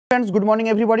Friends good morning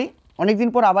everybody अनेक दिन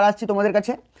पर आबार आछि तोमादेर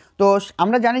काछे। तो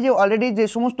आमरा जानी जे अलरेडी जे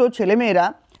समस्त छेलेमेयेरा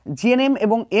जिएनएम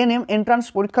एबं एएनएम एंट्रान्स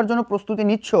परीक्षार जोन्नो प्रस्तुति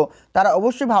निच्छो तारा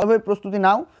अवश्यई भालोभाबे प्रस्तुति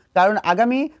नाओ, कारण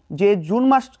आगामी जे जून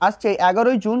मास आसछे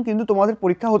 11 जून किन्तु तोमादेर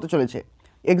परीक्षा होते चलेछे।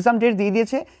 एग्जाम डेट दिए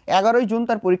दिएछे 11 जून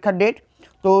तार परीक्षार डेट।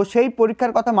 तो सेई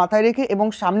परीक्षार कथा माथाय रेखे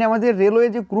एबं सामने आमादेर रेलवे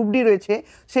जे ग्रुप डी रयेछे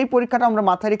सेई परीक्षाटा आमरा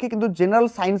माथाय रेखे किन्तु जेनारेल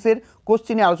साइंसेर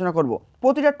कोश्चेन निये आलोचना करब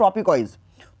प्रतिटा टपिक वाइज।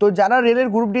 तो যারা রেলের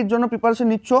গ্রুপ ডির জন্য প্রিপারেশন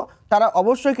নিচ্ছ তারা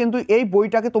অবশ্যই কিন্তু এই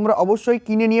বইটাকে তোমরা অবশ্যই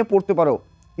কিনে নিয়ে পড়তে পারো।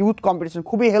 ইউথ কম্পিটিশন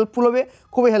খুবই হেল্পফুল হবে,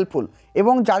 খুবই হেল্পফুল।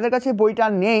 এবং যাদের কাছে বইটা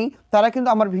নেই তারা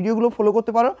কিন্তু আমার ভিডিওগুলো ফলো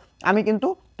করতে পারো। আমি কিন্তু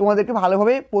তোমাদেরকে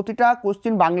ভালোভাবে প্রতিটা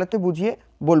কোশ্চেন বাংলাতে বুঝিয়ে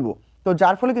বলবো, তো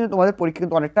যার ফলে কিন্তু তোমাদের পরীক্ষা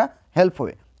কিন্তু অনেকটা হেল্প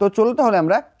হবে। তো চলো তাহলে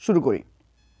আমরা শুরু করি।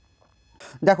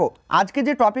 देखो आज के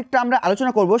जो टपिकटा आमरा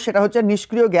आलोचना करब सेटा होच्छे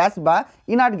निष्क्रिय ग्यास बा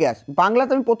इनार्ट ग्यास।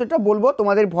 बांगलाते आमि प्रत्येकटा बोलबो,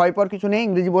 तोमादेर भय पाওয়ার किछु नेই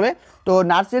इंग्रेजी बोले। तो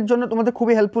नार्सेर जोन्नो तोमादेर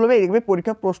खुबই हेल्पफुल होबे, देखबे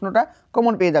परीक्षा प्रश्नटा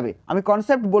कमन पेয়ে যাবে। আমি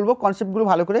कन्सेप्ट बोलबो, कन्सेप्टगुलो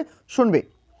भालो करे शुनबे।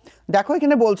 देखो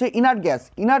एखाने बोलছে इनार्ट ग्यास।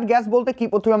 इनार्ट ग्यास बोलते कि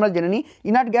प्रथमे आमरा जेने निই।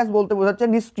 इनार्ट ग्यास बोलते बोझाচ্ছে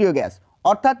निष्क्रिय ग्यास,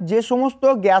 अर्थात जे समस्त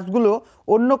ग्यासगुलो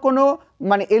अन्य कोनो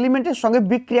माने एलिमेंटेर संगे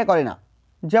बिक्रिया करे ना।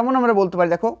 जेमन आमरा बोलते पारी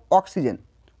देखो अक्सिजेन,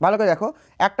 ভালো করে দেখো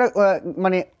একটা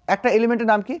মানে একটা এলিমেন্টের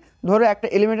নাম কি, ধরো একটা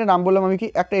এলিমেন্টের নাম বললাম আমি কি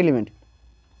একটা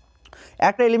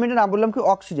এলিমেন্টের নাম বললাম কি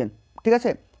অক্সিজেন, ঠিক আছে।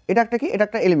 এটা একটা কি, এটা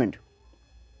একটা এলিমেন্ট।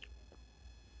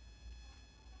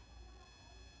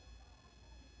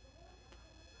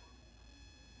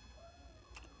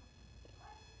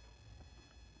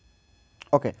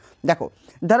 ওকে দেখো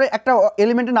ধরো একটা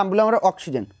এলিমেন্টের নাম বললাম আমরা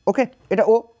অক্সিজেন, ওকে এটা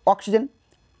ও অক্সিজেন,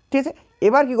 ঠিক আছে।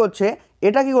 এবার কি করছে,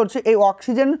 এটা কি করছে, এই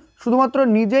অক্সিজেন শুধুমাত্র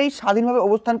নিজেই স্বাধীনভাবে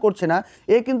অবস্থান করছে না,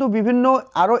 এ কিন্তু বিভিন্ন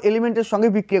আরও এলিমেন্টের সঙ্গে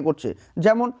বিক্রিয়া করছে।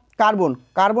 যেমন কার্বন,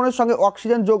 কার্বনের সঙ্গে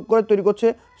অক্সিজেন যোগ করে তৈরি করছে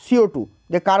CO2,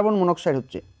 যে কার্বন মনোক্সাইড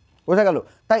হচ্ছে, বোঝা গেল।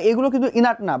 তাই এগুলো কিন্তু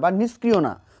ইনার্ট না বা নিষ্ক্রিয়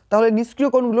না। তাহলে নিষ্ক্রিয়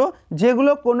কোনগুলো,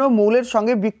 যেগুলো কোনো মৌলের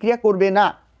সঙ্গে বিক্রিয়া করবে না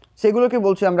সেগুলোকে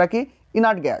বলছি আমরা কি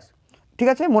ইনার্ট গ্যাস, ঠিক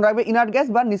আছে। মনে রাখবে ইনার্ট গ্যাস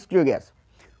বা নিষ্ক্রিয় গ্যাস,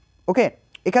 ওকে।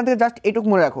 এখান থেকে জাস্ট এইটুকু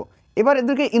মনে রাখো। এবার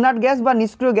এদেরকে ইনার্ট গ্যাস বা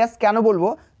নিষ্ক্রিয় গ্যাস কেন বলবো,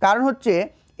 কারণ হচ্ছে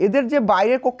এদের যে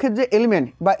বাইরের কক্ষের যে এলিমেন্ট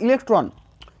বা ইলেকট্রন,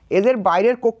 এদের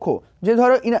বাইরের কক্ষ যে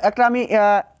ধরো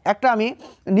একটা আমি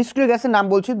নিষ্ক্রিয় গ্যাসের নাম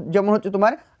বলছি, যেমন হচ্ছে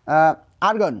তোমার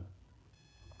আর্গন।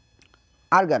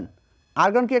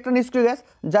 আর্গন কি একটা নিষ্ক্রিয় গ্যাস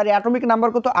যার অ্যাটমিক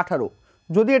নাম্বার কত 18।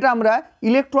 যদি এটা আমরা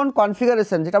ইলেকট্রন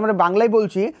কনফিগারেশন, যেটা আমরা বাংলায়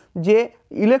বলছি যে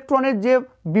ইলেকট্রনের যে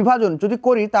বিভাজন যদি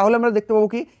করি তাহলে আমরা দেখতে পাবো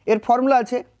কি এর ফর্মুলা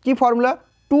আছে, কি ফর্মুলা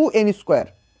 2n²,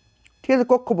 ঠিক আছে।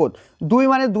 কক্ষপথ 2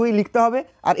 মানে 2 লিখতে হবে,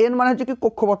 আর n মানে হচ্ছে কি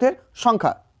কক্ষপথের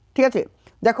সংখ্যা, ঠিক আছে।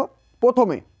 দেখো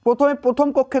প্রথম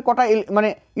কক্ষে কটা মানে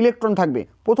ইলেকট্রন থাকবে,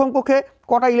 প্রথম কক্ষে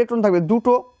কটা ইলেকট্রন থাকবে,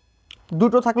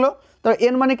 দুটো থাকলো। তাহলে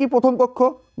n মানে কি প্রথম কক্ষ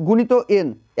গুণিত n,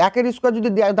 1 এর স্কোয়ার যদি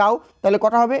দাও তাহলে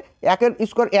কটা হবে 1 এর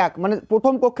স্কোয়ার 1, মানে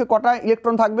প্রথম কক্ষে কটা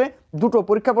ইলেকট্রন থাকবে, দুটো।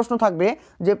 পরীক্ষা প্রশ্ন থাকবে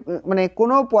যে মানে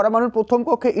কোনো পরমাণুর প্রথম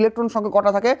কক্ষে ইলেকট্রন সংখ্যা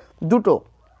কটা থাকে, দুটো,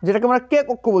 যেটাকে আমরা কে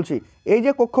কক্ষ বলছি। এই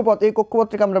যে কক্ষপথ, এই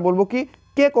কক্ষপথটাকে আমরা বলবো কি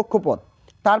কে কক্ষপথ।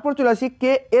 তারপর চলে আসি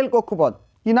কে এল কক্ষপথ,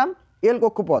 কি নাম এল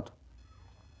কক্ষপথ।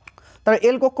 তাহলে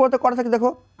এল কক্ষপথে কটা থাকে দেখো,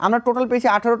 আমরা টোটাল পেয়েছি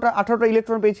 18টা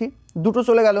ইলেকট্রন পেয়েছি, দুটো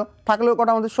চলে গেল, থাকলেও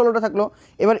কটা আমাদের 16টা থাকলো।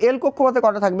 এবার এল কক্ষপথে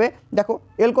কটা থাকবে দেখো,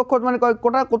 এল কক্ষপথ মানে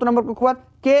কত নম্বর কক্ষপথ,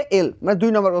 কে এল মানে 2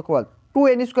 নম্বর কক্ষপথ,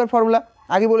 2n² ফর্মুলা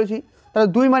আগে বলেছি। তাহলে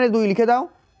 2 মানে 2 লিখে দাও,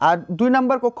 আর 2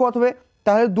 নম্বর কক্ষপথ হবে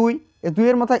তাহলে 2, এই 2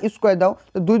 এর মাথায় স্কোয়ার দাও,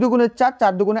 তো 2 দুগুণে 4,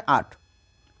 4 দুগুণে 8,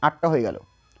 8টা হয়ে গেল,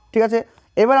 ঠিক আছে।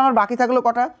 এবার আমার বাকি থাকলো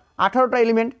কটা, 18টা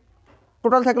এলিমেন্ট,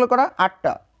 টোটাল থাকলো কটা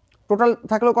 8টা, টোটাল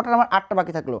থাকলো কটা আমার 8টা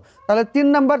বাকি থাকলো। তাহলে 3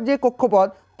 নম্বর যে কক্ষপথ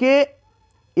কে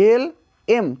এল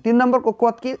এম, 3 নম্বর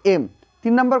কক্ষপথ কি এম,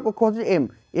 3 নম্বর কক্ষপথ হচ্ছে এম,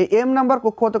 এই এম নাম্বার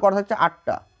কক্ষপথে কটা হচ্ছে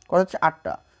 8টা, কটা হচ্ছে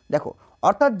 8টা। দেখো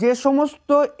অর্থাৎ যে সমস্ত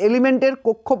এলিমেন্টের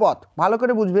কক্ষপথ, ভালো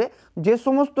করে বুঝবে, যে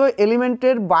সমস্ত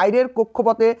এলিমেন্টের বাইরের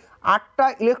কক্ষপথে 8টা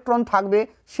ইলেকট্রন থাকবে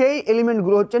সেই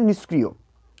এলিমেন্টগুলো হচ্ছে নিষ্ক্রিয়।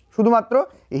 শুধুমাত্র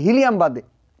হিলিয়াম বাদে,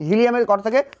 হিলিয়ামের কটা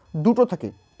থাকে, দুটো থাকে,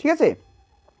 ঠিক আছে।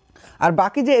 আর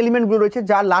বাকি যে এলিমেন্টগুলো রয়েছে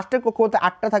যার লাস্টের কক্ষপথে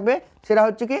 8টা থাকবে সেটা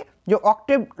হচ্ছে কি যে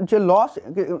অক্টেভ যে লস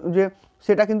যে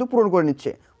সেটা কিন্তু পূরণ করে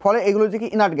নিচ্ছে, ফলে এগুলো হচ্ছে কি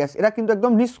ইনার্ট গ্যাস, এরা কিন্তু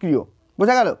একদম নিষ্ক্রিয়,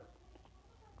 বোঝা গেল।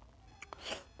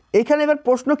 এইখানে এবার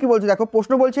প্রশ্ন কি বলছে দেখো,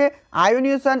 প্রশ্ন বলছে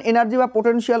আয়োনাইজেশন এনার্জি বা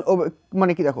পোটেনশিয়াল,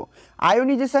 মানে কি দেখো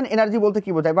আয়োনাইজেশন এনার্জি বলতে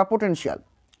কি বোঝায় বা পোটেনশিয়াল।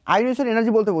 আয়োনাইজেশন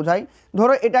এনার্জি বলতে বোঝায়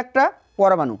ধরো এটা একটা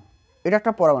পরমাণু,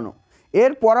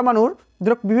 এর পরমাণুর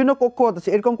ধরো বিভিন্ন কক্ষপথ আছে,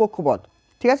 এরকম কক্ষপথ,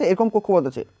 ঠিক আছে, এরকম কক্ষপথ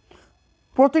আছে।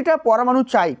 প্রতিটা পরমাণু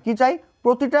চাই কি চাই,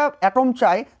 প্রতিটা অ্যাটম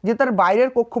চাই যে তার বাইরের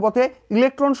কক্ষপথে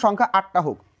ইলেকট্রন সংখ্যা 8টা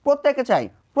হোক, প্রত্যেকে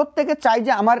চাই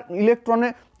যে আমার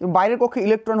ইলেকট্রনের বাইরের কক্ষে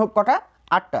ইলেকট্রন হোক কটা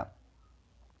 8টা।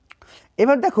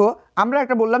 এবার দেখো আমরা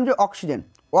একটা বললাম যে অক্সিজেন,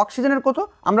 অক্সিজেনের কত,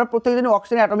 আমরা প্রত্যেকে জানি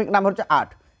অক্সিজেনের অ্যাটমিক নাম্বার হচ্ছে 8।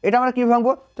 এটা আমরা কী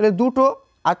ভাঙবো, তাহলে 2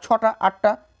 আর 6টা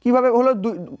 8টা, কীভাবে হলো,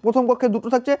 প্রথম কক্ষে 2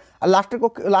 থাকছে আর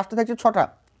লাস্টে থাকছে 6টা,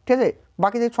 ঠিক আছে,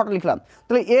 বাকি যে 6টা লিখলাম।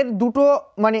 তাহলে এর 2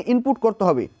 মানে ইনপুট করতে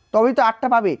হবে, তবেই তো 8টা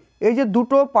পাবে। এই যে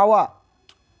 2 পাওয়া,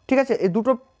 ঠিক আছে, এই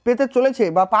 2 পেতে চলেছে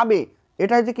বা পাবে,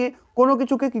 এটা হচ্ছে কি কোনো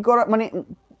কিছুকে কী করা মানে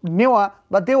নেওয়া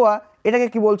বা দেওয়া, এটাকে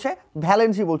কি বলছে,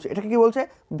 ভ্যালেন্সি বলছে। এটাকে কি বলছে,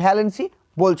 ভ্যালেন্সি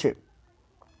বলছে।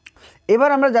 এবার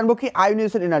আমরা জানবো কি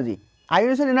আয়োনাইজেশন এনার্জি।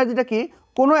 আয়োনাইজেশন এনার্জিটা কি,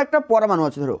 কোনো একটা পরমাণু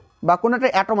আছে ধরো বা কোনো একটা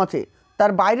অ্যাটম আছে,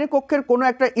 তার বাইরের কক্ষের কোনো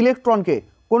একটা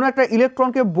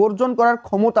ইলেকট্রনকে বর্জন করার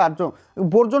ক্ষমতার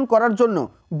বর্জন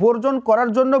করার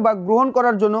জন্য বা গ্রহণ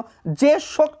করার জন্য যে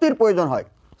শক্তির প্রয়োজন হয়।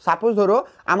 সাপোজ ধরো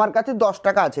আমার কাছে 10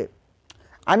 টাকা আছে,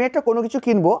 আমি একটা কোনো কিছু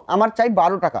কিনবো, আমার চাই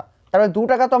 12 টাকা, তাহলে 2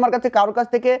 টাকা তো আমার কাছে কারোর কাছ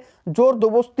থেকে জোর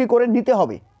জবরদস্তি করে নিতে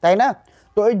হবে, তাই না?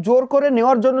 তো এই জোর করে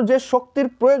নেওয়ার জন্য যে শক্তির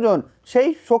প্রয়োজন, সেই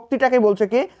শক্তিটাকে বলছে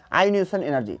কি আয়োনাইজেশন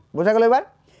এনার্জি। বোঝা গেল?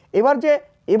 এবার যে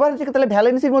তাহলে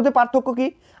ভ্যালেন্সির মধ্যে পার্থক্য কি,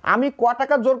 আমি ক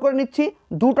টাকা জোর করে নিচ্ছি,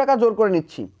 2 টাকা জোর করে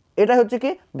নিচ্ছি, এটা হচ্ছে কি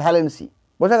ভ্যালেন্সি।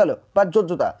 বোঝা গেল? বা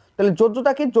যোজ্যতা। তাহলে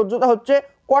যোজ্যতা কি, যোজ্যতা হচ্ছে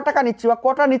ক টাকা নিচ্ছি বা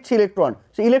কটা নিচ্ছি ইলেকট্রন,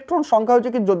 সেই ইলেকট্রন সংখ্যা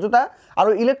হচ্ছে কি যোজ্যতা। আর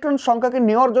ওই ইলেকট্রন সংখ্যাকে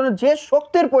নেওয়ার জন্য যে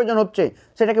শক্তির প্রয়োজন হচ্ছে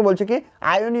সেটাকে বলছে কি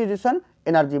আয়োনাইজেশন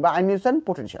এনার্জি বা আয়োনাইজেশন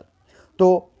পোটেনশিয়াল। তো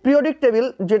পিরিয়ডিক টেবিল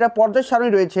যেটা পর্যায়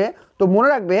সারণী রয়েছে, তো মনে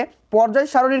রাখবে পর্যায়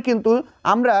সারণীর কিন্তু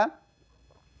আমরা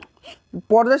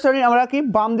কি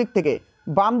বাম দিক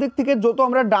থেকে যত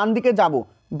আমরা ডান দিকে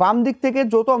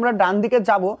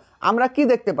যাব, আমরা কি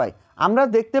দেখতে পাই, আমরা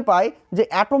দেখতে পাই যে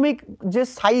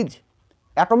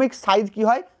অ্যাটমিক সাইজ কি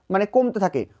হয়, মানে কমতে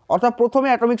থাকে। অর্থাৎ প্রথমে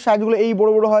অ্যাটমিক সাইজগুলো এই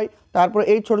বড় বড় হয়, তারপর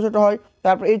এই ছোট ছোট হয়,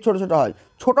 তারপর এই ছোট ছোট হয়।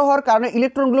 ছোট হওয়ার কারণে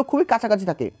ইলেকট্রনগুলো খুবই কাছাকাছি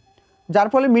থাকে, যার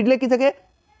ফলে মিডলে কি থাকে,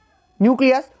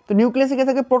 নিউক্লিয়াস। তো নিউক্লিয়াসে কি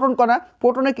থাকে, প্রোটন কণা।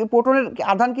 প্রোটনের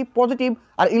আধান কি পজিটিভ,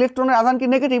 আর ইলেকট্রনের আধান কি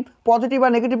নেগেটিভ। পজিটিভ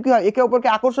আর নেগেটিভ কি হয়, একে অপরকে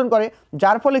আকর্ষণ করে,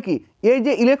 যার ফলে কি এই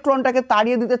যে ইলেকট্রনটাকে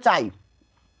তাড়িয়ে দিতে চাই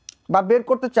বা বের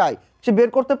করতে চাই, সে বের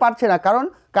করতে পারছে না। কারণ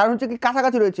হচ্ছে কি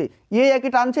কাছাকাছি রয়েছে, একে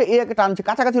টানছে,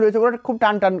 কাছাকাছি রয়েছে, ওরা খুব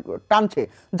টানছে,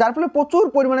 যার ফলে প্রচুর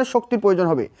পরিমাণে শক্তির প্রয়োজন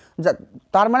হবে।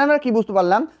 তার মানে আমরা কি বুঝতে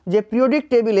পারলাম, যে পিরিয়ডিক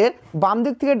টেবিলের বাম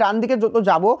দিক থেকে ডান দিকে যত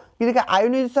যাবো, এদিকে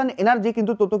আয়োনাইজেশন এনার্জি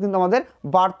কিন্তু তত কিন্তু আমাদের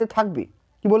বাড়তে থাকবে।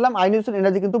 কি বললাম, আয়োনাইজেশন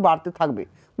এনার্জি কিন্তু বাড়তে থাকবে।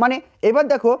 মানে এবার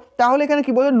দেখো তাহলে এখানে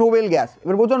কি বলছো, নোবেল গ্যাস।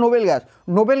 এবার বলছো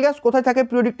নোবেল গ্যাস কোথায় থাকে,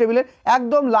 পিরিয়ডিক টেবিলের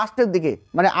একদম লাস্টের দিকে,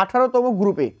 মানে 18তম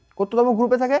গ্রুপে। কততম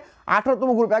গ্রুপে থাকে, 18তম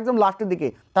গ্রুপে, একদম লাস্টের দিকে।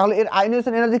 তাহলে এর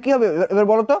আয়োনাইজেশন এনার্জি কি হবে, এবার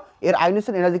বলো তো, এর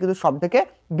আয়োনাইজেশন এনার্জি কিন্তু সব থেকে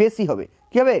বেশি হবে।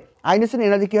 কি হবে, আয়োনাইজেশন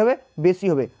এনার্জি কি হবে, বেশি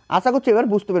হবে। আশা করছি এবার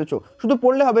বুঝতে পেরেছো। শুধু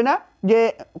পড়লে হবে না, যে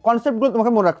কনসেপ্টগুলো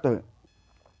তোমাকে মনে রাখতে হবে।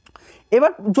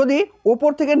 এবার যদি ওপর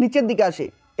থেকে নিচের দিকে আসে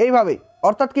এইভাবে,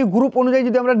 অর্থাৎ কি গ্রুপ অনুযায়ী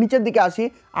যদি আমরা নিচের দিকে আসি,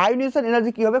 আয়োনাইজেশন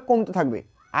এনার্জি কী হবে, কমতে থাকবে।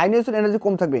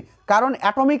 কারণ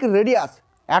অ্যাটমিক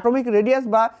রেডিয়াস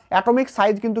বা অ্যাটমিক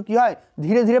সাইজ কিন্তু কি হয়,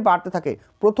 ধীরে ধীরে বাড়তে থাকে।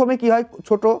 প্রথমে কি হয়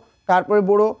ছোট, তারপরে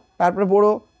বড়, তারপরে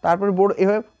বড়,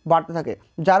 এভাবে বাড়তে থাকে,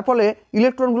 যার ফলে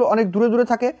ইলেকট্রনগুলো অনেক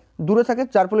দূরে থাকে,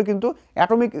 যার ফলে কিন্তু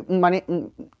অ্যাটমিক মানে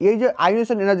এই যে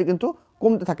আয়োনাইজেশন এনার্জি কিন্তু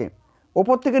কমতে থাকে।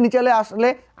 ওপর থেকে নিচে আসলে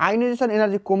আয়োনাইজেশন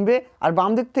এনার্জি কমবে, আর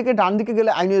বাম দিক থেকে ডান দিকে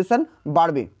গেলে আয়োনাইজেশন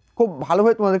বাড়বে। খুব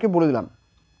ভালোভাবে তোমাদেরকে বলে দিলাম।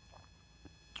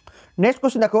 নেক্সট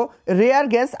কোশ্চেন দেখো, rare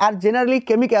gas are generally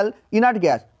chemical inert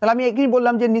gas. তাহলে আমি এখানে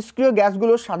বললাম যে নিষ্ক্রিয়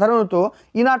গ্যাসগুলো সাধারণত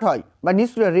ইনার্ট হয় বা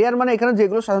নিষ্ক্রিয়। রেয়ার মানে এখানে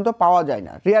যেগুলো সাধারণত পাওয়া যায়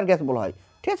না, রেয়ার গ্যাস বলা হয়,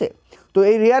 ঠিক আছে। তো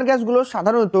এই রেয়ার গ্যাসগুলো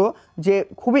সাধারণত যে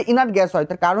খুবই ইনার্ট গ্যাস হয়,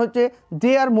 তার কারণ হচ্ছে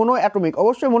দে আর মোনো অ্যাটমিক।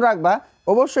 অবশ্যই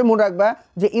মনে রাখবা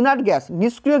যে ইনার্ট গ্যাস,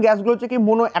 নিষ্ক্রিয় গ্যাসগুলো হচ্ছে কি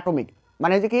মোনো অ্যাটমিক,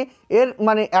 মানে হচ্ছে কি এর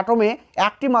মানে অ্যাটমে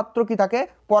একটি মাত্র কি থাকে,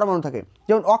 পরমাণু থাকে।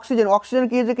 যেমন অক্সিজেন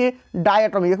কি হচ্ছে কি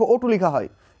ডাইঅ্যাটমিক, এখানে O2 লেখা হয়,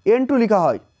 N2 লেখা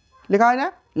হয় না,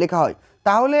 লেখা হয়।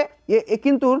 তাহলে এ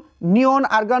কিন্তু নিয়ন,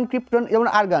 আর্গন, ক্রিপ্টন, যেমন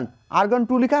আর্গন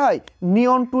 2 লেখা হয়,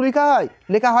 নিয়ন 2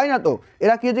 লেখা হয় না। তো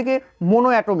এরা কি হচ্ছে কি মোনো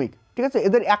অ্যাটমিক, ঠিক আছে।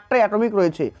 এদের একটাই অ্যাটমিক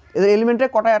রয়েছে, এদের এলিমেন্টে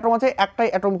কটা অ্যাটম আছে, একটাই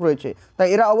অ্যাটম রয়েছে, তাই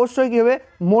এরা অবশ্যই কী হবে,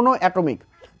 মোনো অ্যাটমিক।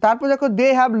 তারপর দেখো they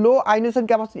have low ionisation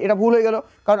capacity, এটা ভুল হয়ে গেল,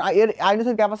 কারণ এর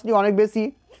আয়োনাইজেশন ক্যাপাসিটি অনেক বেশি।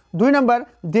 2 নম্বর,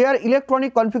 দেয়ার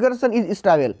ইলেকট্রনিক কনফিগারেশন ইজ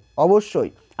স্টেবল। অবশ্যই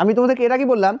আমি তোমাদেরকে এটা কি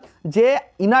বললাম, যে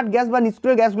ইনার্ট গ্যাস বা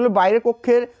নিষ্ক্রিয় গ্যাসগুলো বাইরের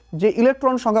কক্ষের যে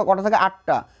ইলেকট্রন সংখ্যা কটা থাকে,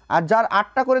 8টা, আর যার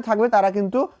 8টা করে থাকবে তারা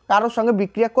কিন্তু কারোর সঙ্গে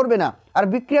বিক্রিয়া করবে না। আর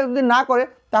বিক্রিয়া যদি না করে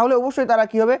তাহলে অবশ্যই তারা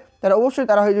কি হবে,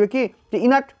 তারা হয়ে যাবে কি, যে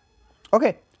ইনার্ট। ওকে,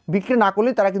 বিক্রিয়া না করলে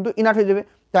তারা কিন্তু ইনার্ট হয়ে যাবে।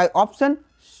 তাই অপশন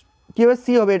কী হবে,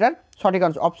 সি হবে এটার সঠিক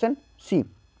আনসার, অপশন সি।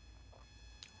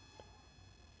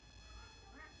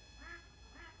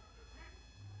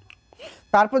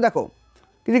 তারপর দেখো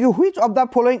which of the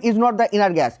following is not the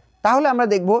inert gas. তাহলে আমরা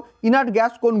দেখব ইনার্ট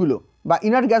গ্যাস কোনগুলো, বা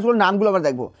ইনার্ট গ্যাসগুলোর নামগুলো আমরা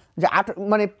দেখব। যে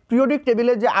মানে পিরিয়ডিক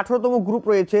টেবিলে যে 18তম গ্রুপ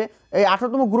রয়েছে, এই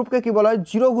 18তম গ্রুপকে কী বলা হয়,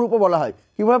 জিরো গ্রুপও বলা হয়।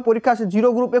 কীভাবে পরীক্ষা আসে, জিরো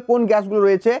গ্রুপে কোন গ্যাসগুলো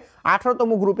রয়েছে, 18তম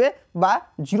গ্রুপে বা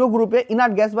জিরো গ্রুপে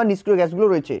ইনার্ট গ্যাস বা নিষ্ক্রিয় গ্যাসগুলো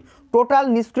রয়েছে। টোটাল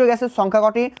নিষ্ক্রিয় গ্যাসের সংখ্যা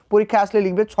কটি, পরীক্ষা আসলে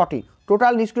লিখবে 6টি।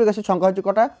 টোটাল নিষ্ক্রিয় গ্যাসের সংখ্যা হচ্ছে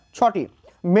কটা, 6টি।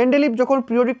 মেন্ডেলিভ যখন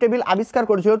পিরিয়ডিক টেবিল আবিষ্কার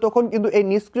করেছিল তখন কিন্তু এই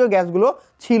নিষ্ক্রিয় গ্যাসগুলো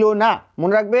ছিল না,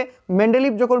 মনে রাখবে।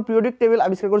 মেন্ডেলিভ যখন পিরিয়ডিক টেবিল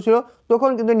আবিষ্কার করেছিল তখন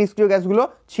কিন্তু নিষ্ক্রিয় গ্যাসগুলো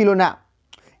ছিল না।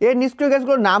 এই নিষ্ক্রিয়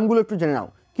গ্যাসগুলোর নামগুলো একটু জেনে নাও।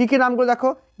 কী কী নামগুলো দেখো,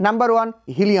 নাম্বার 1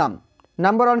 হিলিয়াম,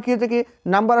 নাম্বার 1 কী হচ্ছে কি,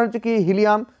 নাম্বার 1 হচ্ছে কি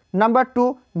হিলিয়াম, নাম্বার 2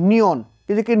 নিয়ন, কী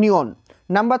হচ্ছে কি নিয়ন,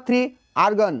 number 3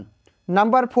 argon,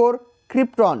 number 4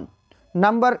 krypton,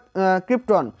 number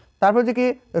krypton, তারপর হচ্ছে কি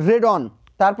রেডন,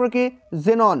 তারপর কি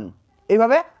জেনন।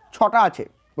 এইভাবে 6টা আছে,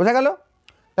 বোঝা গেল?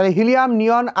 তাহলে হিলিয়াম,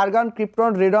 নিয়ন, আর্গন,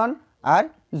 ক্রিপ্টন, রেডন আর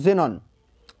জেনন,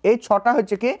 এই 6টা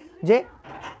হচ্ছে কি, যে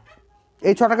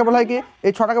এই 6টাকে বলা হয় কি,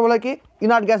 এই 6টাকে বলা হয় কি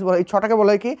ইনার্ট গ্যাস বলা হয়, এই 6টাকে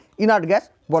বলা হয় কি ইনার্ট গ্যাস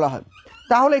বলা হয়।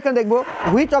 তাহলে এখানে দেখবো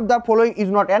which of the following is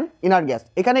not an inert gas,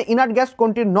 এখানে ইনার্ট গ্যাস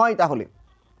কোনটি নয়। তাহলে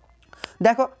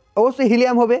দেখো অবশ্যই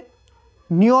হিলিয়াম হবে,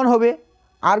 নিয়ন হবে,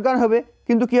 আর্গন হবে,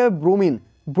 কিন্তু কী হবে, ব্রোমিন।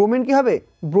 ব্রোমিন কী হবে,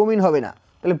 ব্রোমিন হবে না।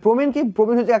 তাহলে ব্রোমিন কি,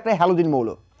 ব্রোমিন হচ্ছে একটা হ্যালোজিন মৌল।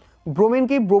 ব্রোমিন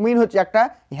কি, ব্রোমিন হচ্ছে একটা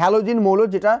হ্যালোজিন মৌল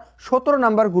যেটা 17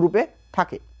 নম্বর গ্রুপে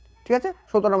থাকে, ঠিক আছে,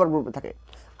 17 নম্বর গ্রুপে থাকে।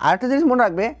 আর একটা জিনিস মনে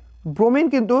রাখবে, ব্রোমিন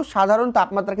কিন্তু সাধারণ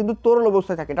তাপমাত্রা কিন্তু তরল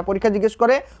অবস্থায় থাকে। এটা পরীক্ষা জিজ্ঞেস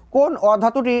করে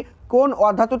কোন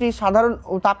অধাতুটি সাধারণ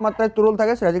তাপমাত্রায় তরল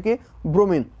থাকে, সেটা হচ্ছে কি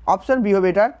ব্রোমিন। অপশন বি হবে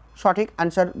এটার সঠিক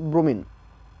অ্যান্সার, ব্রোমিন।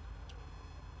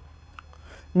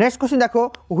 নেক্সট কোশ্চেন দেখো,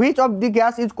 which of the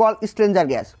gas is call stranger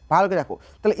gas. ভালো করে দেখো,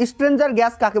 তাহলে স্ট্রেঞ্জার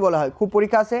গ্যাস কাকে বলা হয়, খুব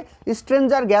পরীক্ষা আছে।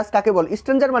 স্ট্রেঞ্জার গ্যাস কাকে বলে,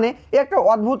 স্ট্রেঞ্জার মানে এ একটা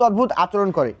অদ্ভুত আচরণ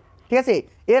করে, ঠিক আছে,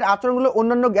 এর আচরণগুলো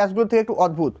অন্যান্য গ্যাসগুলো থেকে একটু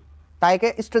অদ্ভুত, তাই একে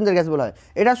স্ট্রেঞ্জার গ্যাস বলা হয়।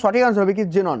 এটা সঠিক আনসার হবে কি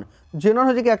জেনন। জেনন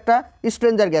হচ্ছে কি একটা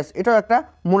স্ট্রেঞ্জার গ্যাস, এটাও একটা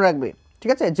মনে রাখবে, ঠিক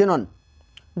আছে, জেনন,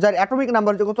 যার অ্যাটমিক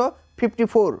নাম্বার হচ্ছে কত,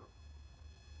 54।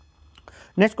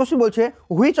 নেক্সট কোশ্চেন বলছে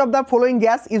which of the following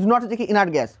gas is not হচ্ছে কি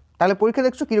ইনার্ট গ্যাস। তাহলে পরীক্ষা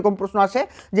দেখছো কীরকম প্রশ্ন আসে,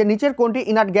 যে নিচের কোনটি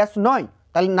ইনার্ট গ্যাস নয়।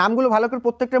 তাহলে নামগুলো ভালো করে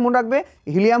প্রত্যেকটা মনে রাখবে,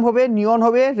 হিলিয়াম হবে, নিয়ন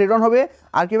হবে, রেডন হবে,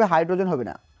 আর কি হবে, হাইড্রোজেন হবে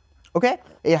না। ওকে,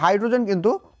 এই হাইড্রোজেন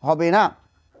কিন্তু হবে না।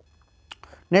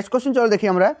 নেক্সট কোশ্চেন চলো দেখি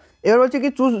আমরা। এবার বলছে কি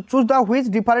choose the which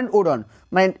different odd one,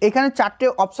 মানে এখানে 4টে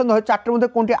অপশন হয়, 4টের মধ্যে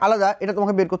কোনটি আলাদা এটা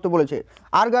তোমাকে বের করতে বলেছে।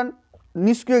 আর্গন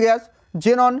নিষ্ক্রিয় গ্যাস,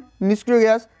 জেনন নিষ্ক্রিয়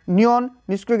গ্যাস, নিয়ন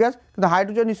নিষ্ক্রিয় গ্যাস, কিন্তু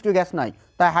হাইড্রোজেন নিষ্ক্রিয় গ্যাস নাই,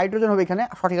 তাই হাইড্রোজেন হবে এখানে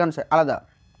সঠিক আনসার, আলাদা।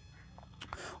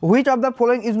 Which of the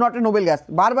following is not a Nobel gas.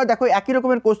 বারবার দেখো একই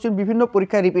রকমের কোশ্চেন বিভিন্ন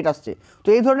পরীক্ষায় রিপিট আসছে, তো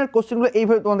এই ধরনের কোশ্চেনগুলো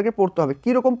এইভাবে তোমাদেরকে পড়তে হবে,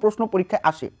 কীরকম প্রশ্ন পরীক্ষায়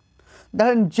আসে।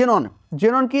 দেখেন জেনন,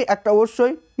 জেনন কি একটা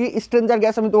অবশ্যই কি স্ট্রেঞ্জার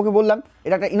গ্যাস, আমি তোমাকে বললাম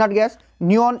এটা একটা ইনার্ট গ্যাস।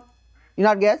 নিয়ন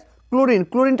ইনার্ট গ্যাস। ক্লোরিন,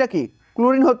 ক্লোরিনটা কি,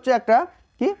 ক্লোরিন হচ্ছে একটা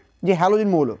কি, যে হ্যালোজিন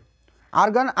মৌল।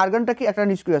 আর্গন, আর্গনটা কি একটা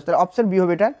নিষ্ক্রিয় গ্যাস, তাহলে অপশন বি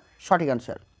হবে এটার সঠিক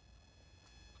আনসার।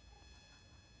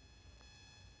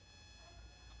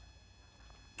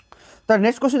 তার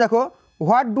নেক্সট কোশ্চেন দেখো,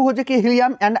 হোয়াট ডু হচ্ছে কি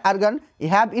helium and argon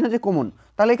have in হচ্ছে কমন।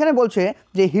 তাহলে এখানে বলছে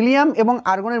যে হিলিয়াম এবং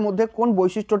আর্গনের মধ্যে কোন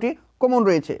বৈশিষ্ট্যটি কমন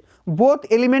রয়েছে। বোথ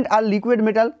এলিমেন্ট আর লিকুইড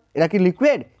মেটাল, এরা কি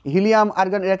লিকুইড, হিলিয়াম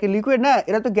আর্গন এরা কি লিকুইড না,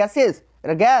 এরা তো গ্যাসেস,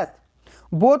 এরা গ্যাস।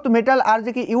 বোথ মেটাল আর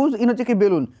যে কি ইউজ ইন হচ্ছে কি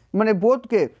বেলুন, মানে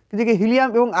বোথকে যে কি হিলিয়াম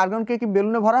এবং আর্গনকে কি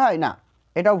বেলুনে ভরা হয় না,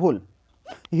 এটাও ভুল।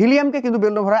 হিলিয়ামকে কিন্তু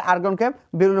বেলুনে ভরা হয়, আর্গনকে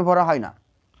বেলুনে ভরা হয় না,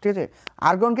 ঠিক আছে।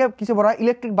 আর্গনকে কিসে ভরা হয়,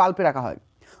 ইলেকট্রিক বাল্বে রাখা হয়।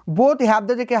 বোথ হ্যাভ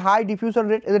দ্য যে কি হাই ডিফিউশন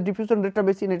রেট, এদের ডিফিউশন রেটটা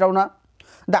বেশি, এটাও না।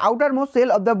 The outer most sell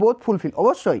of the both fulfil,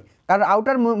 অবশ্যই, কারণ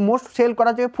আউটার মোস্ট সেল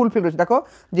করা থেকে ফুলফিল রয়েছে। দেখো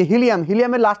যে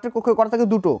হিলিয়ামের লাস্টের কক্ষে করা থাকে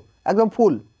 2টো একদম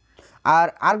ফুল, আর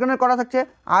আর্গনের করা থাকছে,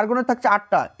 আর্গনের থাকছে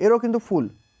 8টা, এরও কিন্তু ফুল,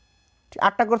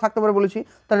 8টা করে থাকতে পারে বলেছি।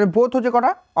 তাহলে বোথ হচ্ছে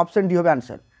কটা, অপশন ডি হবে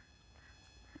answer.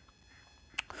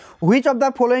 Which of the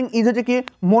following is হচ্ছে কি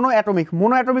মোনো অ্যাটমিক।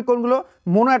 মোনো অ্যাটমিক কোনগুলো,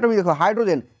 মোনো অ্যাটমিক দেখো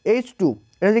হাইড্রোজেন H2,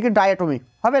 এটা হচ্ছে কি ডাইঅ্যাটমিক,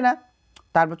 হবে না।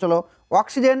 তারপর চলো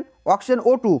অক্সিজেন, অক্সিজেন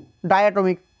O2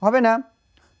 ডাইঅ্যাটমিক, হবে না।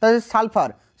 তাহলে সালফার,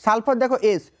 সালফার দেখো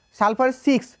S, সালফারের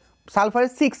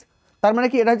 6, তার মানে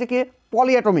কি এটা হচ্ছে কি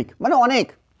পলিঅ্যাটমিক, মানে অনেক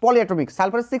পলিঅ্যাটমিক,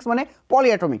 সালফারের 6 মানে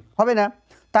পলিঅ্যাটমিক, হবে না।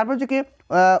 তারপর হচ্ছে কি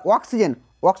অক্সিজেন,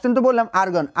 অক্সিজেন তো বললাম,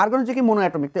 আর্গন, আর্গন হচ্ছে কি মোনো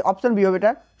অ্যাটমিক, তাই অপশন বি হবে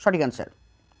এটা সঠিক অ্যান্সার।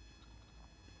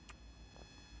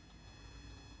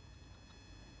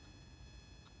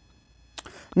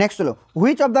 নেক্সট হলো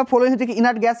হুইচ অফ দ্য ফলোইং হচ্ছে কি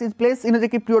inert gas is place in হচ্ছে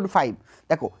কি পিরিয়ড 5।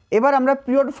 দেখো এবার আমরা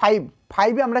পিরিয়ড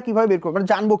 5-এ আমরা কীভাবে বের করবো,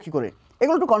 জানবো কী করে,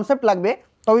 এগুলো একটু কনসেপ্ট লাগবে,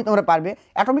 তবেই তোমরা পারবে।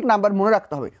 অ্যাটমিক নাম্বার মনে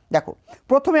রাখতে হবে। দেখো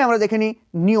প্রথমে আমরা দেখে নিই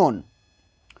নিয়ন,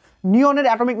 নিয়নের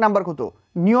অ্যাটমিক নাম্বার কত,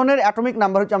 নিয়নের অ্যাটমিক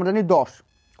নাম্বার হচ্ছে আমরা জানি 10,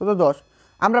 কত 10।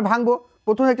 আমরা ভাঙবো,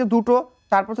 প্রথমে হচ্ছে 2টো,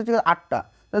 তারপর হচ্ছে 8টা,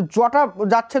 যটা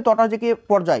যাচ্ছে তটা হচ্ছে কি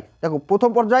পর্যায়। দেখো প্রথম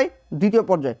পর্যায়, দ্বিতীয়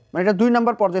পর্যায়, মানে এটা 2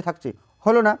 নম্বর পর্যায়ে থাকছে,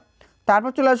 হলো না।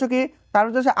 তারপর চলে আসো কি, তারপর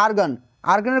হচ্ছে আর্গন,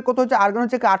 আর্গনের কত হচ্ছে, আর্গন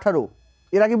হচ্ছে কি 18,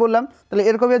 এর আগে বললাম। তাহলে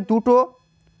এরকম 2টো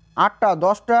 8টা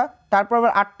 10টা, তারপর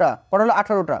আবার 8টা, পর হলো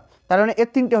 18টা, তার মানে এর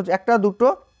 3টে হচ্ছে, 1টা 2টো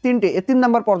 3টে, এর 3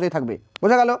 নাম্বার পর্যায়ে থাকবে,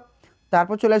 বোঝা গেল।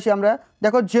 তারপর চলে আসি আমরা,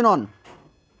 দেখো জেনন,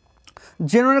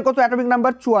 জেননের কত অ্যাটমিক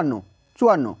নাম্বার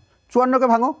 54কে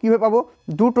ভাঙো কীভাবে পাবো,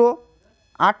 2টো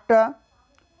 8টা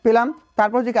পেলাম,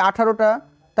 তারপর হচ্ছে কি 18টা,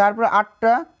 তারপরে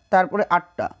 8টা, তারপরে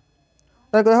 8টা,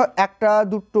 তাহলে দেখো 1টা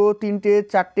 2টো 3টে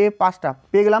 4টে 5টা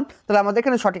পেয়ে গেলাম। তাহলে আমাদের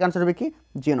এখানে সঠিক আনসার হবে কি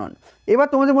জেনন। এবার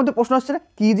তোমাদের মধ্যে প্রশ্ন আসছে না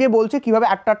কী যে বলছে, কীভাবে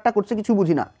 8টা করছে কিছু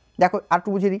বুঝি না। দেখো আর একটু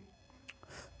বুঝিয়ে দিই,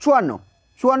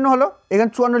 54 হলো, এখানে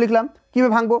 54 লিখলাম,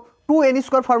 কীভাবে ভাঙবো,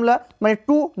 2n² ফর্মুলা, মানে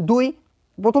 2 2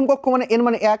 প্রথম কক্ষ মানে n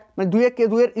মানে 1, মানে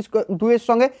 2 এর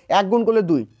সঙ্গে 1 গুণ করলে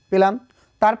 2 পেলাম।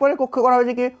 তারপরে কক্ষ করা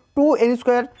হয়েছে কি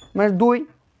 2n² মানে 2,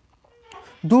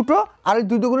 2টো আর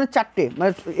 2 দুগুণে 4টে, মানে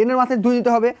এনের মাথায় 2 দিতে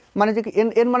হবে, মানে যে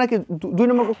এন মানে কি 2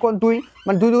 নম্বর কক্ষ 2,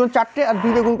 মানে 2 দুগুণে 4টে আর 2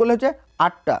 দিয়ে গুণ করলে হচ্ছে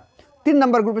 8টা। 3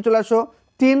 নম্বর গ্রুপে চলে আসো,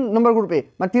 3 নম্বর গ্রুপে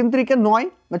মানে 3 3 9,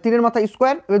 মানে 3-এর মাথায়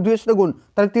স্কোয়ার, এবার 2 এর সাথে গুণ,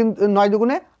 তাহলে 3 9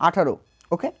 দুগুণে 18,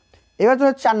 ওকে। এবার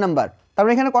চলে 4 নাম্বার,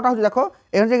 তারপরে এখানে কটা হচ্ছে দেখো,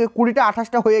 এখানে যে 20টা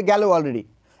 28টা হয়ে গেল অলরেডি।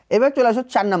 এবার চলে আসো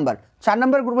 4 নাম্বার, 4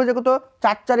 নাম্বার গ্রুপে যে কত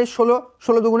 4 4 16,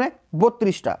 16 দুগুণে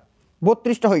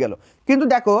 32টা হয়ে গেল। কিন্তু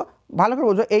দেখো ভালো করে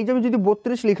বোঝো, এই যে আমি যদি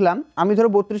 32 লিখলাম, আমি ধরো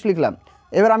 32 লিখলাম,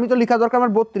 এবার আমি তো লেখা দরকার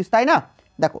আমার 32, তাই না।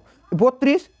 দেখো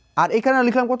 32 আর এখানে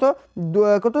লিখলাম কত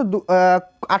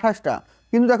 28টা,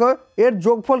 কিন্তু দেখো এর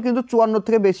যোগফল কিন্তু 54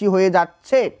 থেকে বেশি হয়ে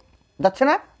যাচ্ছে, যাচ্ছে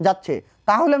না, যাচ্ছে।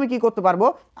 তাহলে আমি কি করতে পারবো,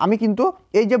 আমি কিন্তু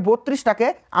এই যে 32টাকে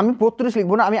আমি 32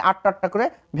 লিখবো না, আমি 8টা করে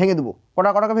ভেঙে দেবো, কটা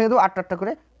ভেঙে দেবো, 8টা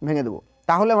করে ভেঙে দেবো,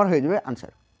 তাহলে আমার হয়ে যাবে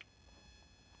আনসার।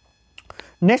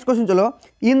 নেক্সট কোশ্চেন চলো,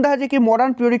 ইন দ্য যে কি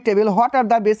modern periodic table what are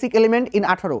the basic element in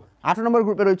 18 নম্বর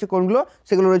গ্রুপে রয়েছে কোনগুলো,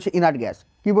 সেগুলো রয়েছে ইনার্ট গ্যাস।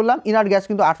 কি বললাম, ইনার্ট গ্যাস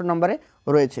কিন্তু 18 নম্বরে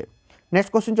রয়েছে।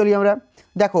 নেক্সট কোশ্চেন চলি আমরা,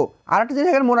 দেখো আরেকটা জিনিস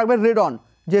এখানে মনে রাখবে, রেডন,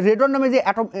 যে রেডন নামে যে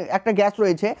একটা গ্যাস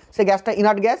রয়েছে, সেই গ্যাসটা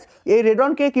ইনার্ট গ্যাস। এই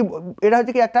রেডনকে কি, এটা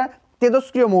হচ্ছে কি একটা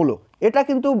তেজস্ক্রিয় মৌল, এটা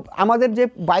কিন্তু আমাদের যে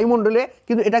বায়ুমণ্ডলে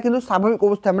কিন্তু এটা কিন্তু স্বাভাবিক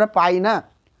অবস্থায় আমরা পাই না।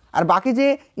 আর বাকি যে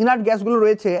ইনার্ট গ্যাসগুলো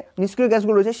রয়েছে, নিষ্ক্রিয়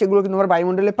গ্যাসগুলো রয়েছে, সেগুলো কিন্তু আমরা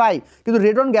বায়ুমণ্ডলে পাই, কিন্তু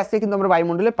রেডন গ্যাসকে কিন্তু আমরা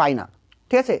বায়ুমণ্ডলে পাই না,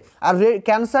 ঠিক আছে। আর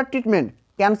ক্যান্সার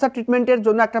ট্রিটমেন্টের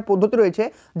জন্য একটা পদ্ধতি রয়েছে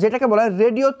যেটাকে বলা হয়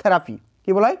রেডিওথেরাপি।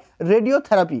 কি বলা হয়,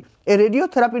 রেডিওথেরাপি। এই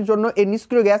রেডিওথেরাপির জন্য এই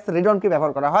নিষ্ক্রিয় গ্যাস রেডনকে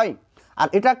ব্যবহার করা হয়। আর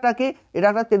এটা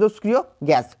একটা তেজস্ক্রিয়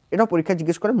গ্যাস, এটাও পরীক্ষা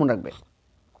জিজ্ঞেস করে মনে রাখবে।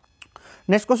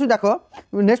 নেক্সট কোশ্চেন দেখো,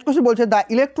 নেক্সট কোশ্চেন বলছে the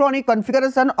electronic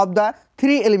configuration of the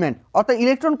 3 element, অর্থাৎ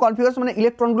ইলেকট্রন কনফিগারেশন মানে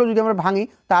ইলেকট্রনগুলো যদি আমরা ভাঙি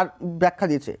তার ব্যাখ্যা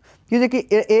দিয়েছে। কি যে কি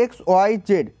এক্স ওয়াই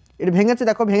জেড, এটা ভেঙেছে,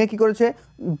 দেখো ভেঙে কি করেছে,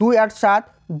 2 8 7,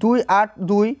 2 8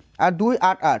 2 আর 2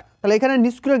 8 8। তাহলে এখানে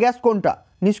নিষ্ক্রিয় গ্যাস কোনটা,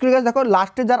 নিষ্ক্রিয় গ্যাস দেখো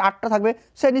লাস্টে যার 8টা থাকবে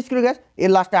সে নিষ্ক্রিয় গ্যাস,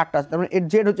 এর লাস্টে 8টা আছে, তার মানে এর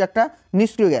জেড হচ্ছে একটা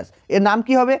নিষ্ক্রিয় গ্যাস। এর নাম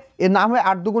কি হবে, এর নাম হবে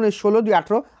 8 2 16 2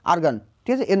 18 আর্গন,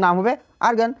 ঠিক আছে, এর নাম হবে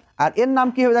আর্গন। আর এর নাম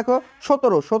কি হবে দেখো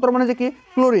 17 মানে যে কি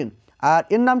ক্লোরিন। আর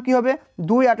এর নাম কি হবে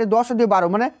 2 8 10 2 12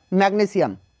 মানে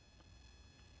magnesium.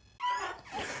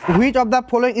 Which of the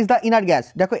following is the inner gas,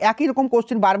 দেখো একই রকম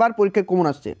কোশ্চেন বারবার পরীক্ষায় কমন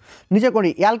আসছে। নিচে করি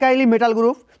অ্যালকাইলি মেটাল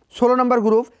গ্রুপ 16 নম্বর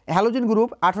গ্রুপ, হ্যালোজেন গ্রুপ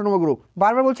 18 নম্বর গ্রুপ,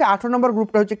 বারবার বলছে 18 নম্বর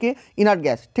গ্রুপটা হচ্ছে কি ইনার্ট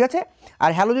গ্যাস, ঠিক আছে।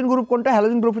 আর হ্যালোজেন গ্রুপ কোনটা,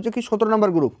 হ্যালোজেন গ্রুপ হচ্ছে কি 17 নম্বর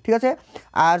গ্রুপ, ঠিক আছে।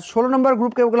 আর 16 নম্বর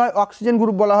গ্রুপকে বলা হয় অক্সিজেন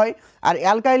গ্রুপ বলা হয়। আর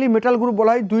অ্যালকাইলি মেটাল গ্রুপ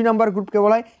বলা হয় 2 নম্বর গ্রুপকে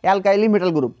বলা হয় অ্যালকাইলি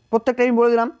মেটাল গ্রুপ, প্রত্যেকটা আমি বলে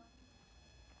দিলাম।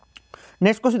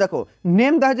 নেক্সট কোশ্চেন দেখো,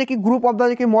 নেম দ্য যে কি গ্রুপ অফ দ্য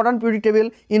যে কি modern periodic table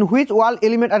in which wall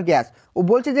element R gas. ও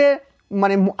বলছে যে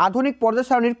মানে আধুনিক পর্যায়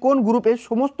সারণীর কোন গ্রুপে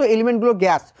সমস্ত এলিমেন্টগুলো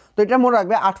গ্যাস, তো এটা মনে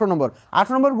রাখবে 18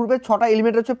 নম্বর গ্রুপে 6টা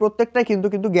এলিমেন্ট হচ্ছে, প্রত্যেকটাই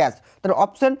কিন্তু গ্যাস, তাহলে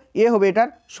অপশন এ হবে এটার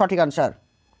সঠিক আনসার।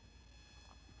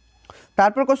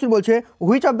 তারপর কোশ্চেন বলছে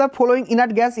which of the following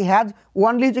inert gas has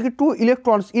only হচ্ছে কি 2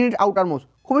 electrons in it outer most,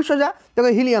 খুবই সোজা, দেখো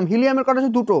হিলিয়ামের কটা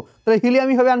হচ্ছে 2টো, তাহলে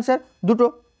হিলিয়ামই হবে answer 2টো।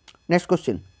 Next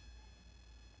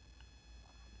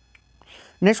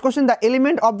question the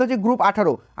element of the যে গ্রুপ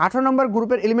 18 নম্বর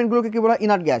গ্রুপের এলিমেন্টগুলোকে কি বলা হয়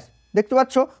ইনার্ট গ্যাস। দেখতে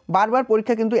পাচ্ছ বারবার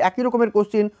পরীক্ষা কিন্তু একই রকমের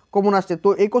কোশ্চেন কমন আসছে, তো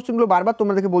এই কোশ্চেনগুলো বারবার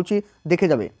তোমাদেরকে বলছি দেখে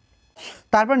যাবে।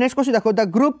 তারপর নেক্সট কোশ্চেন দেখো the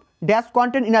group dash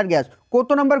content inert gas, কত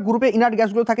নম্বর গ্রুপে ইনার্ট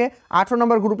গ্যাসগুলো থাকে, 18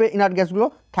 নম্বর গ্রুপে ইনার্ট গ্যাসগুলো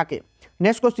থাকে।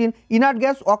 Next question inert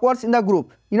gas অকওয়ার্স in the group,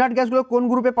 inert গ্যাসগুলো কোন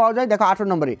গ্রুপে পাওয়া যায়, দেখো 18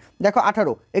 নম্বরে, দেখো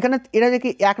 18, এখানে এটা যে কি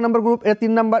 1 নম্বর গ্রুপ, এটা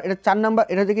 3 নম্বর, এটা 4 নম্বর,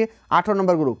 এটা যে কি 18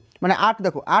 নম্বর গ্রুপ, মানে 8,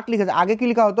 দেখো 8 লিখেছে, আগে কি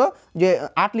লেখা হতো যে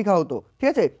 8 লেখা হতো, ঠিক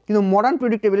আছে, কিন্তু মডার্ন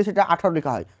পিরিয়ডিক টেবিলে সেটা 18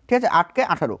 লেখা হয়, ঠিক আছে, 8কে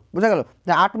 18, বোঝা গেল,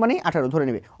 8 মানে 18 ধরে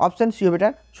নেবে, অপশান সি হবে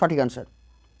এটার সঠিক আনসার।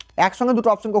 একসঙ্গে দুটো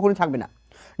অপশন কখনোই থাকবে না।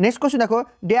 নেক্সট কোশ্চেন দেখো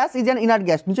dash is an inert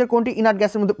gas, নিচের কোনটি ইনার্ট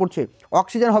গ্যাসের মধ্যে পড়ছে,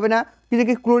 অক্সিজেন হবে না, কি যে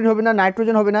কি ক্লোরিন হবে না,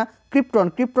 নাইট্রোজেন হবে না,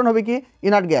 ক্রিপ্টন হবে কি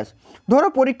ইনার্ট গ্যাস। ধরো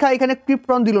পরীক্ষা এখানে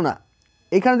ক্রিপ্টন দিল না,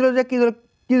 এখানে দিল যে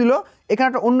কি কী দিল, এখানে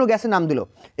একটা অন্য গ্যাসের নাম দিল,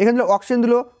 এখানে দিল অক্সিজেন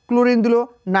দিল, ক্লোরিন দিল,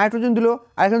 নাইট্রোজেন দিল,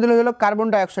 আর এখানে দিল হলো কার্বন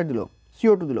ডাইঅক্সাইড দিল,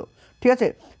 CO2 দিল। ঠিক আছে,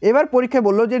 এবার পরীক্ষায়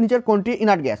বললো যে নিচের কোনটি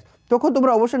ইনার্ট গ্যাস, তখন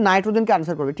তোমরা অবশ্যই নাইট্রোজেনকে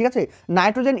আনসার করবে। ঠিক আছে,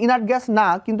 নাইট্রোজেন ইনার্ট গ্যাস না,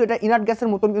 কিন্তু এটা ইনার্ট গ্যাসের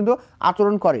মতন কিন্তু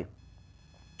আচরণ করে।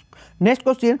 Next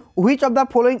question, which of the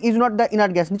following is not the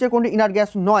inert gas, নিচের কোনটি ইনার্ট গ্যাস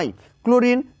নয়?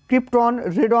 Chlorine, krypton,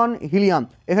 radon, helium.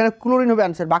 এখানে ক্লোরিন হবে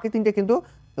অ্যান্সার, বাকি তিনটে কিন্তু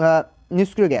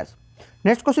নিষ্ক্রিয় গ্যাস।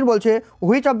 নেক্সট কোশ্চেন বলছে,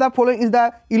 which of the following is the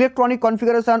electronic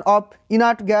configuration of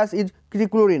inert gas is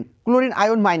chlorine, chlorine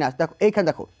ion minus. দেখো এইখানে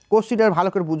দেখো কোশ্চেনটা ভালো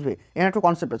করে বুঝবে, এখানে একটু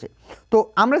কনসেপ্ট আছে। তো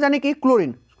আমরা জানি কি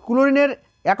ক্লোরিনের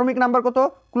অ্যাটমিক নাম্বার কত?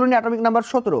 ক্লোরিনের অ্যাটমিক নাম্বার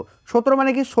 17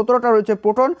 মানে কি 17টা রয়েছে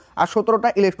প্রোটন আর 17টা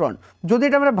ইলেকট্রন। যদি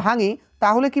এটা আমরা ভাঙি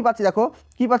তাহলে কি পাচ্ছি, দেখো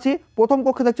কি পাচ্ছি, প্রথম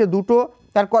কক্ষে থাকছে 2টো,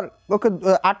 তারপর কক্ষে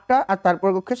 8টা, আর তারপর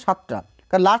কক্ষে 7টা,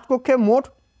 কারণ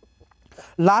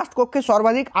লাস্ট কক্ষে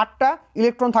সর্বাধিক 8টা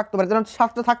ইলেকট্রন থাকতে পারে, কারণ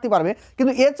 7টা থাকতে পারবে,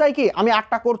 কিন্তু এ চাই কি আমি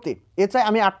 8টা করতে,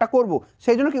 আমি 8টা করবো,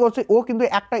 সেই জন্য কী করছে ও কিন্তু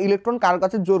একটা ইলেকট্রন কার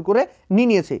কাছে জোর করে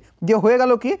নিয়েছে, যে হয়ে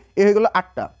গেল কি এ হয়ে গেল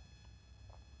 8টা,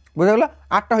 বোঝা গেল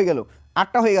 8টা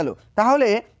হয়ে গেল।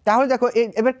 তাহলে দেখো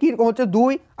এবার কীরকম হচ্ছে, 2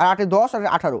 আর 8 10 আর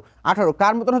 18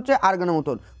 কার মতন হচ্ছে? আর্গনের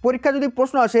মতন। পরীক্ষা যদি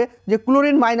প্রশ্ন আসে যে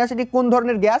ক্লোরিন মাইনাস এটি কোন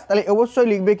ধরনের গ্যাস, তাহলে অবশ্যই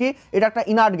লিখবে কি এটা একটা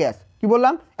ইনার্ট গ্যাস। কি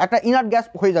বললাম? একটা ইনার্ট গ্যাস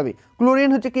হয়ে যাবে। ক্লোরিন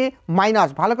হচ্ছে কি মাইনাস,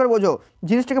 ভালো করে বোঝো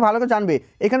জিনিসটাকে, ভালো করে জানবে।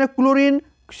 এখানে ক্লোরিন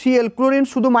Cl, ক্লোরিন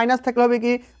শুধু মাইনাস থাকলে হবে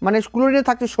কি, মানে ক্লোরিনে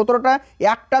থাকছে 17টা,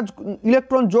 একটা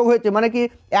ইলেকট্রন যোগ হয়েছে মানে কি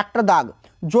একটা দাগ,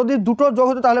 যদি দুটো যোগ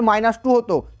হতো তাহলে -2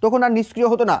 হতো, তখন আর নিষ্ক্রিয়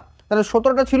হতো না। তাহলে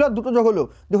 17টা ছিল, দুটো যোগ হলো,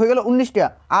 হয়ে গেল 19টা,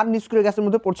 আর নিষ্ক্রিয় গ্যাসের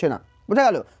মধ্যে পড়ছে না। বোঝা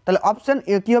গেল? তাহলে অপশান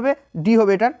কী হবে? ডি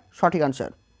হবে এটার সঠিক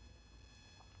আনসার।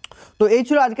 তো এই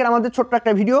ছিল আজকের আমাদের ছোট্ট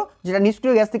একটা ভিডিও, যেটা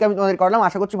নিষ্ক্রিয় গ্যাস থেকে আমি তোমাদের করলাম।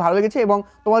 আশা করছি ভালো লেগেছে এবং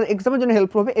তোমাদের এক্সামের জন্য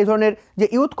হেল্পফুল হবে। এই ধরনের যে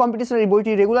ইউথ কম্পিটিশনের এই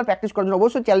বইটি রেগুলার প্র্যাকটিস করার জন্য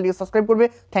অবশ্যই চ্যানেলটিকে সাবস্ক্রাইব করবে।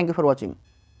 Thank you for watching.